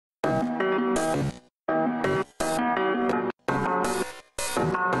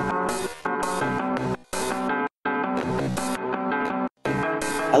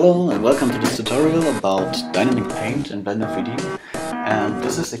Hello and welcome to this tutorial about dynamic paint in Blender 3D, and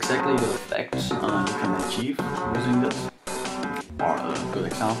this is exactly the effect you can achieve using this, or a good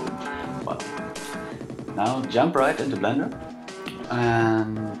example. Well, now jump right into Blender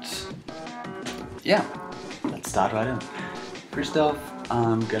and yeah, let's start right in. First off,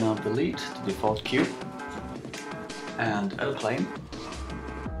 I'm gonna delete the default cube and add a plane,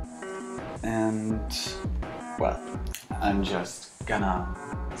 and well, I'm just gonna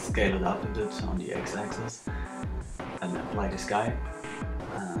scale it up a bit on the x-axis and apply the sky,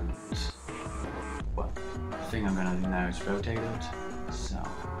 and well, the thing I'm gonna do now is rotate it so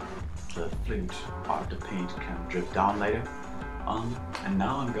the fluid part of the paint can drip down later on. And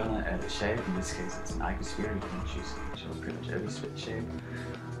now I'm gonna add a shape. In this case it's an icosphere. You can choose actually pretty much every shape,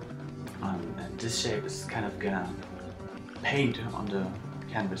 and this shape is kind of gonna paint on the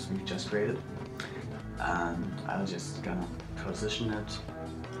canvas we just created, and I'm just gonna position it,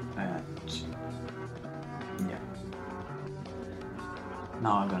 and yeah.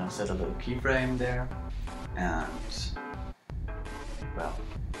 Now I'm gonna set a little keyframe there, and well,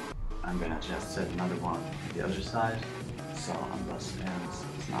 I'm gonna just set another one on the other side, so on those ends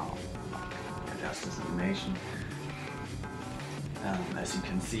it's now like adjust this animation. As you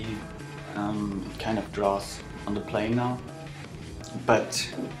can see, it kind of draws on the plane now, but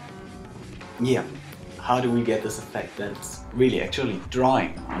yeah. How do we get this effect that's really actually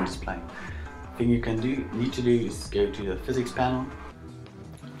drawing on this plane? The thing you need to do is go to the physics panel.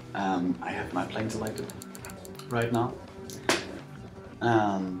 I have my plane selected right now,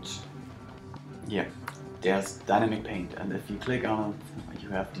 and yeah, there's dynamic paint, and if you click on it, you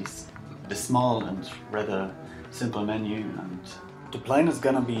have this small and rather simple menu, and the plane is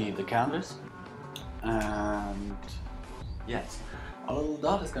gonna be the canvas, and yes, a little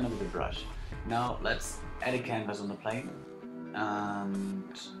dot is gonna be the brush. Now let's add a canvas on the plane,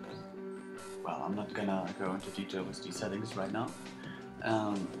 and well, I'm not gonna go into detail with these settings right now.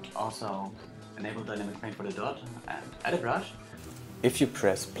 Also enable dynamic paint for the dot and add a brush. If you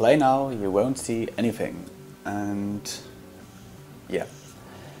press play now, you won't see anything, and yeah,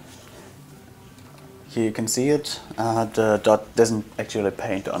 here you can see it. The dot doesn't actually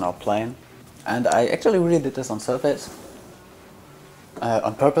paint on our plane, and I actually really did this on surface.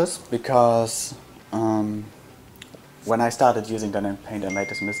 On purpose, because when I started using dynamic paint I made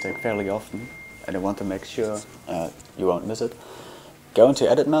this mistake fairly often, and I want to make sure you won't miss it. Go into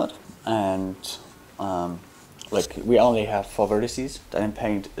edit mode, and like we only have 4 vertices. Dynamic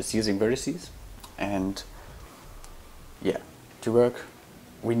paint is using vertices, and yeah, to work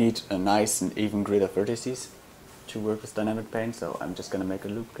we need a nice and even grid of vertices to work with dynamic paint. So I'm just gonna make a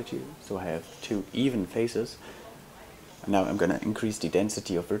loop cut here, so I have 2 even faces. Now I'm going to increase the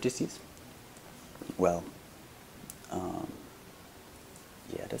density of vertices. Well,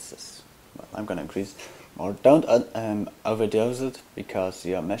 yeah, this is, well, I'm going to increase more. Don't overdose it, because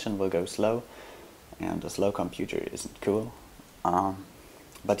your meshing will go slow, and a slow computer isn't cool.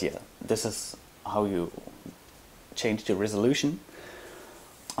 But yeah, this is how you change the resolution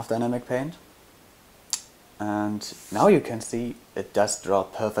of dynamic paint. And now you can see it does draw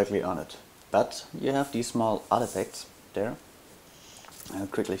perfectly on it. But you have these small artifacts there. I'll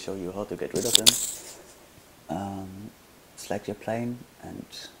quickly show you how to get rid of them. Select your plane and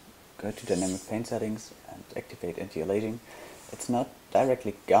go to dynamic paint settings and activate anti-aliasing. It's not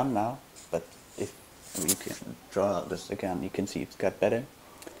directly gone now, but if you can draw this again, you can see it's got better.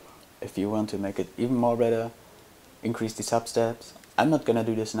 If you want to make it even more better, increase the substeps. I'm not gonna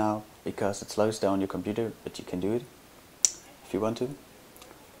do this now because it slows down your computer, but you can do it if you want to,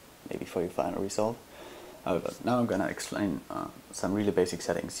 maybe for your final result. However, now I'm gonna explain some really basic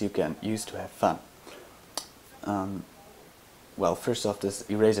settings you can use to have fun. Well, first off, this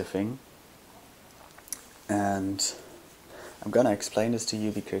eraser thing, and I'm gonna explain this to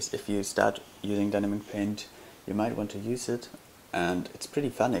you because if you start using dynamic paint, you might want to use it, and it's pretty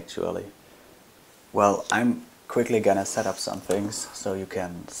fun actually. Well, I'm quickly gonna set up some things so you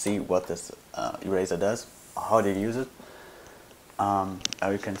can see what this eraser does, how to use it. Now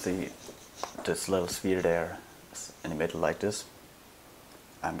you can see this little sphere there is animated like this.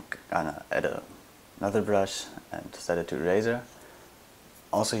 I'm gonna add another brush and set it to eraser.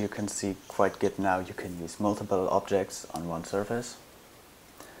 Also, you can see quite good now you can use multiple objects on one surface,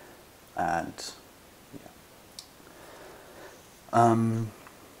 and yeah.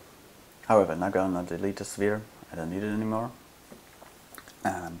 However, now I'm gonna delete the sphere. I don't need it anymore.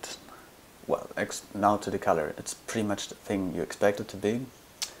 And well, now to the color. It's pretty much the thing you expect it to be.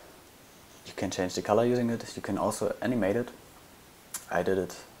 You can change the color using it. You can also animate it. I did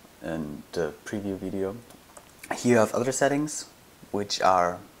it in the preview video. Here you have other settings. which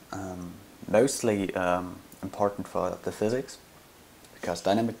are mostly important for the physics, because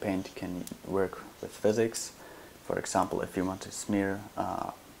dynamic paint can work with physics. For example, if you want to smear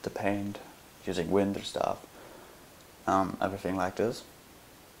the paint using wind or stuff, everything like this.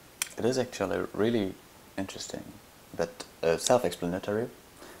 It is actually really interesting, but self-explanatory.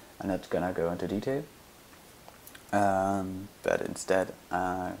 I'm not gonna go into detail, but instead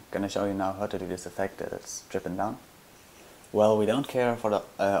I'm gonna show you now how to do this effect that it's dripping down. Well, we don't care for the,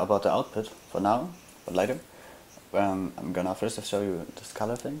 about the output for now, but later. I'm gonna first show you this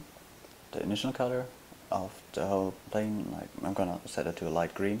color thing, the initial color of the whole plane. Like, I'm gonna set it to a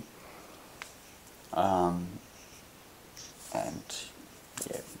light green, and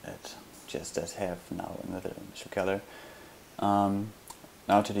yeah, it just does have now another initial color.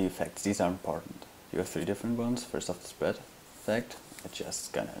 Now to the effects. These are important. You have three different ones. First off, the spread effect. It's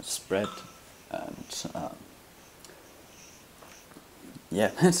just gonna spread, and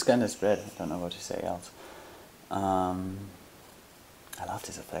yeah, it's gonna spread. I don't know what to say else. I love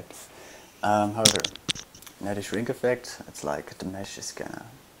this effect. However, now the shrink effect, it's like the mesh is gonna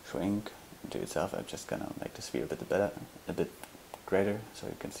shrink into itself. I'm just gonna make the sphere a bit greater, so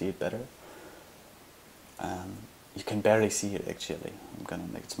you can see it better. You can barely see it actually. I'm gonna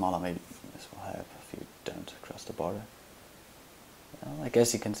make it smaller. Maybe this will help if you don't cross the border. Well, I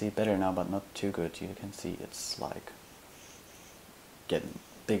guess you can see it better now, but not too good. You can see it's like getting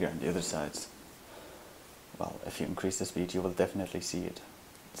bigger on the other sides. Well, if you increase the speed, you will definitely see it.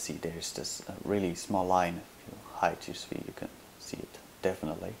 See, there's this really small line. If you hide your speed, you can see it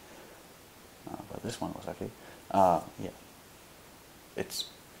definitely. Well, this one was actually, yeah, it's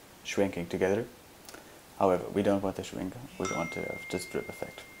shrinking together. However, we don't want to shrink. We want to have this drip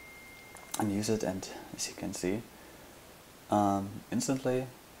effect, and use it. And as you can see, instantly,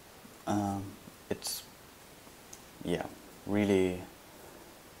 it's yeah, really.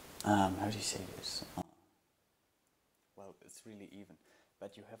 How do you say this? Well, it's really even,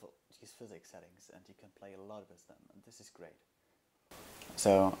 but you have these physics settings and you can play a lot with them, and this is great.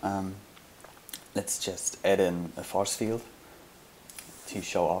 So let's just add in a force field to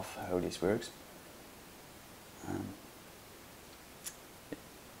show off how this works.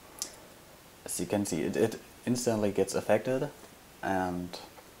 As you can see, it instantly gets affected, and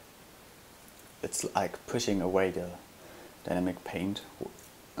it's like pushing away the dynamic paint,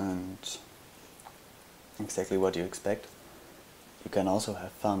 and exactly what you expect. You can also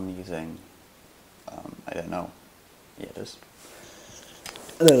have fun using, I don't know, yeah, this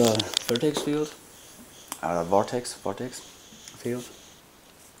little vortex field, vortex field.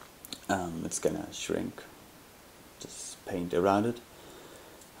 It's gonna shrink this paint around it.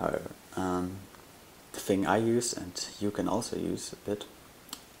 However, the thing I use, and you can also use a bit,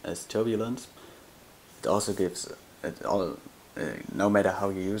 is turbulence. It also gives it all. No matter how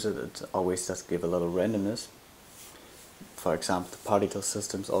you use it, it always does give a little randomness. For example, the particle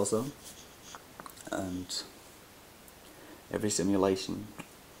systems also, and every simulation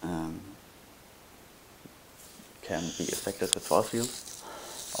can be affected with force fields,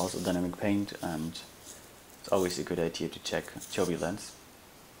 also dynamic paint, and it's always a good idea to check turbulence.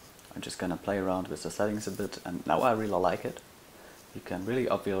 I'm just gonna play around with the settings a bit, and now I really like it. You can really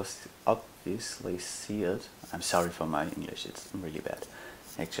obviously see it. I'm sorry for my English, it's really bad,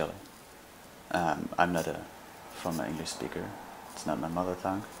 actually. I'm not from an English speaker, it's not my mother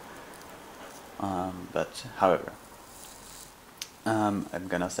tongue. But however, I'm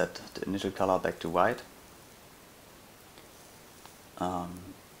gonna set the initial color back to white,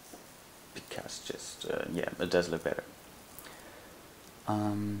 because just, yeah, it does look better.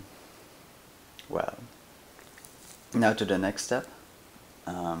 Well, now to the next step.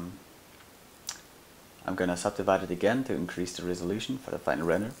 I'm gonna subdivide it again to increase the resolution for the final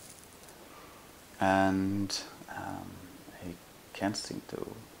render, and I can't seem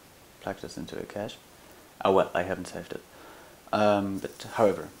to plug this into a cache. Oh well, I haven't saved it. But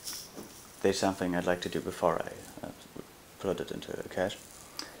however, there's something I'd like to do before I put it into a cache.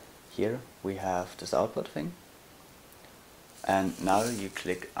 Here we have this output thing, and now you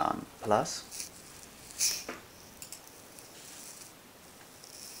click on plus.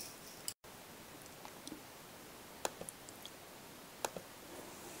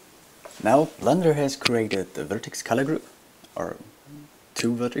 Now Blender has created the vertex color group, or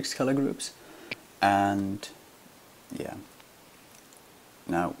two vertex color groups, and yeah.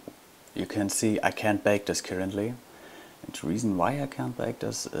 Now you can see I can't bake this currently, and the reason why I can't bake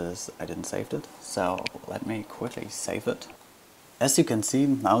this is I didn't save it, so let me quickly save it. As you can see,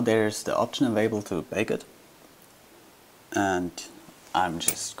 now there's the option available to bake it, and I'm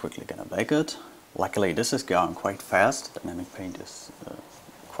just quickly gonna bake it. Luckily this is going quite fast. Dynamic paint is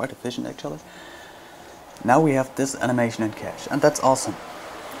quite efficient actually. Now we have this animation in cache, and that's awesome.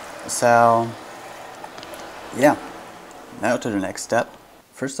 So yeah, now to the next step.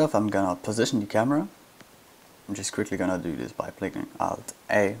 First off, I'm gonna position the camera. I'm just quickly gonna do this by clicking Alt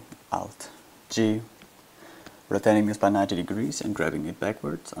A, Alt G, rotating this by 90 degrees and grabbing it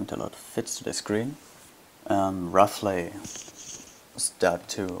backwards until it fits to the screen. Roughly start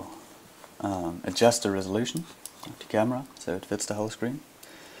to adjust the resolution of the camera so it fits the whole screen.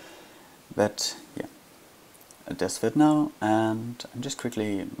 But yeah, it does fit now, and I'm just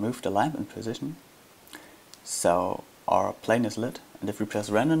quickly move the lamp in position so our plane is lit, and if we press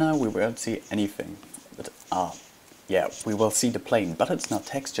render now we won't see anything. But yeah, we will see the plane, but it's not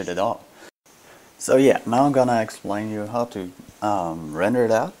textured at all. So yeah, now I'm gonna explain you how to render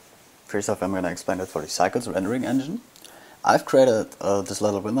it out. First off, I'm gonna explain it for the Cycles rendering engine. I've created this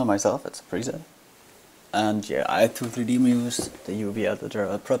little window myself, it's a preset. And yeah, I had to 3D Muse, the UV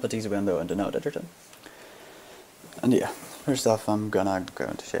editor, properties window, and the node editor. And yeah, first off I'm gonna go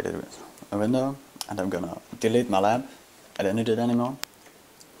into shaded window, and I'm gonna delete my lamp. I don't need it anymore.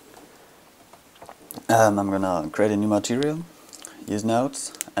 I'm gonna create a new material, use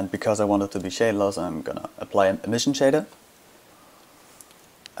nodes, and because I want it to be shadeless, I'm gonna apply an emission shader.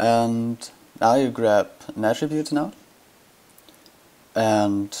 And now you grab an attributes node,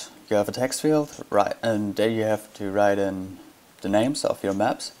 and you have a text field, right? And there you have to write in the names of your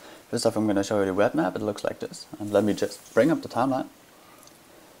maps. First off, I'm gonna show you the wet map. It looks like this, and let me just bring up the timeline.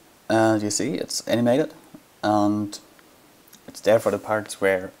 And you see it's animated, and it's there for the parts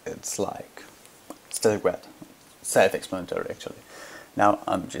where it's like still wet. Self-explanatory actually. Now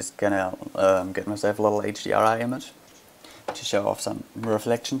I'm just gonna get myself a little HDRI image to show off some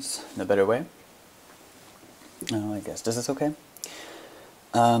reflections in a better way. I guess this is okay.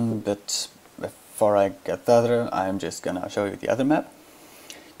 But before I get further, I'm just gonna show you the other map.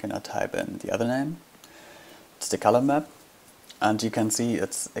 Gonna type in the other name. It's the color map, and you can see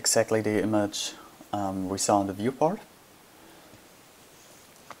it's exactly the image we saw in the viewport.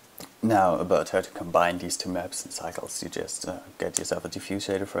 Now about how to combine these two maps in Cycles, you just get yourself a diffuse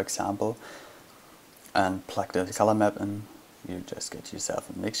shader, for example, and plug the color map in. You just get yourself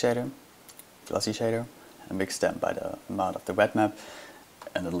a mix shader, glossy shader, and mix them by the amount of the wet map,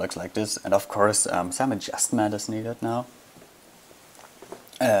 and it looks like this. And of course some adjustment is needed now.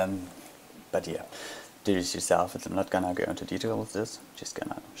 But yeah, do this yourself. I'm not gonna go into detail with this, just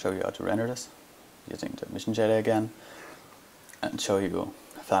gonna show you how to render this using the emission shader again, and show you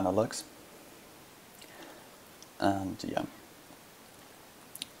how final looks. And yeah,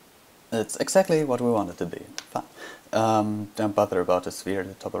 it's exactly what we want it to be. Fine. Don't bother about the sphere at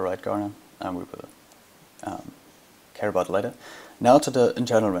the top right corner, and we will care about it later. Now to the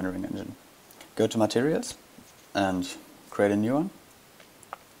internal rendering engine. Go to materials and create a new one,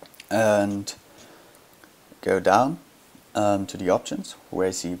 and go down to the options where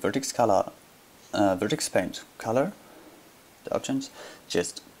you see vertex color, vertex paint color. The options,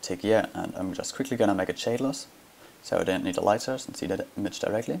 just tick yeah, and I'm just quickly gonna make it shadeless, so I don't need a light source and see that image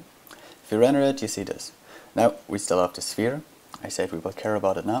directly. If you render it, you see this. Now we still have the sphere. I said we will care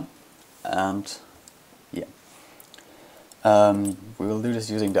about it now, and yeah, we will do this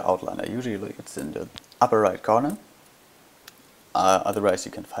using the outliner. Usually it's in the upper right corner. Otherwise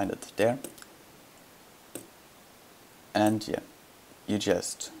you can find it there. And yeah, you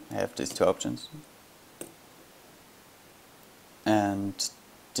just have these two options, and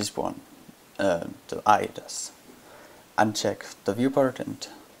this one, the eye does uncheck the viewport, and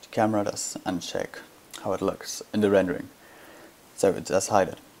the camera does uncheck how it looks in the rendering, so it does hide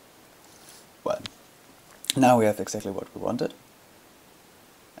it. Well, now we have exactly what we wanted,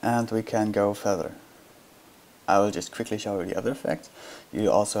 and we can go further. I will just quickly show you the other effect. You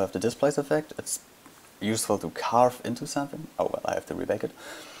also have the Displace Effect. It's useful to carve into something. Oh well, I have to remake it.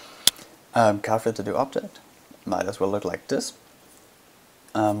 Carve into the object. Might as well look like this.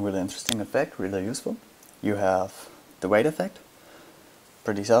 Really interesting effect, really useful. You have the weight effect.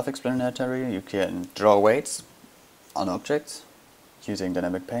 Pretty self-explanatory. You can draw weights on objects using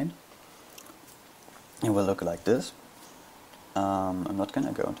dynamic paint. It will look like this. I'm not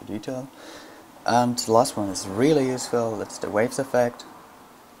gonna go into detail. And the last one is really useful. It's the waves effect,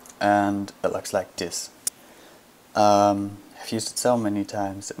 and it looks like this. I've used it so many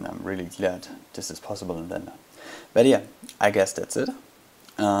times, and I'm really glad this is possible in Blender. But yeah, I guess that's it.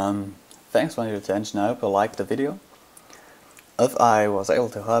 Thanks for your attention. I hope you liked the video. If I was able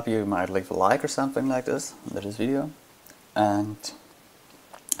to help you, you might leave a like or something like this under this video. And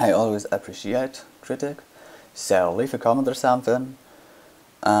I always appreciate critique, so leave a comment or something.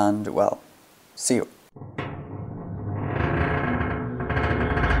 And well, See you.